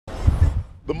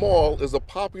The mall is a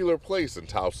popular place in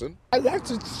Towson. I like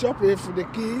to shop here for the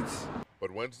kids.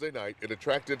 But Wednesday night, it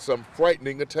attracted some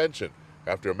frightening attention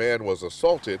after a man was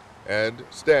assaulted and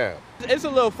stabbed. It's a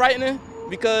little frightening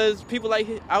because people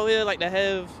out here like to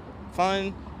have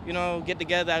fun, get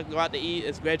together, go out to eat.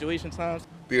 It's graduation time.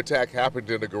 The attack happened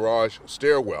in a garage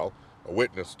stairwell. A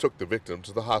witness took the victim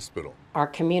to the hospital. Our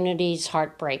community's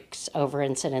heart breaks over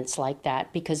incidents like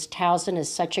that because Towson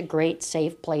is such a great,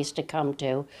 safe place to come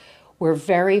to. We're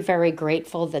very, very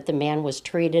grateful that the man was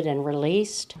treated and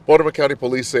released. Baltimore County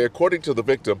police say, according to the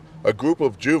victim, a group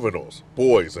of juveniles,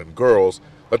 boys and girls,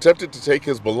 attempted to take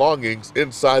his belongings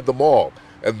inside the mall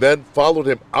and then followed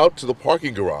him out to the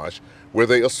parking garage where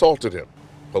they assaulted him.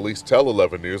 Police tell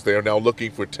 11 News they are now looking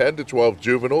for 10 to 12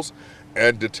 juveniles,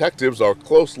 and detectives are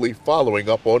closely following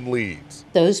up on leads.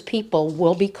 Those people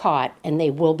will be caught and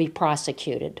they will be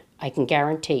prosecuted, I can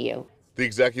guarantee you. The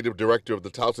executive director of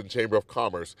the Towson Chamber of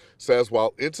Commerce says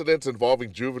while incidents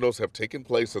involving juveniles have taken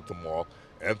place at the mall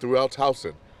and throughout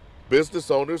Towson, business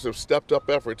owners have stepped up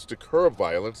efforts to curb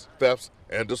violence, thefts,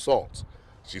 and assaults.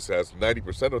 She says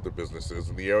 90% of the businesses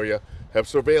in the area have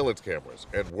surveillance cameras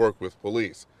and work with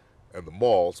police. And the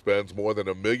mall spends more than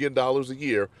 $1 million a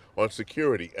year on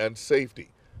security and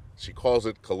safety. She calls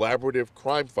it collaborative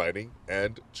crime fighting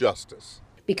and justice.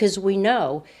 Because we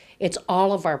know it's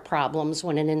all of our problems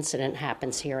when an incident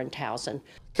happens here in Towson.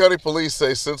 County police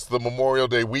say since the Memorial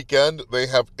Day weekend, they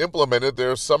have implemented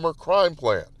their summer crime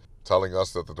plan, telling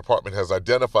us that the department has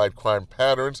identified crime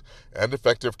patterns and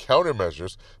effective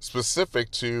countermeasures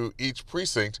specific to each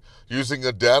precinct using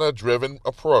a data-driven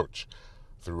approach.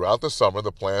 Throughout the summer,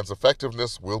 the plan's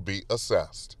effectiveness will be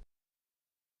assessed.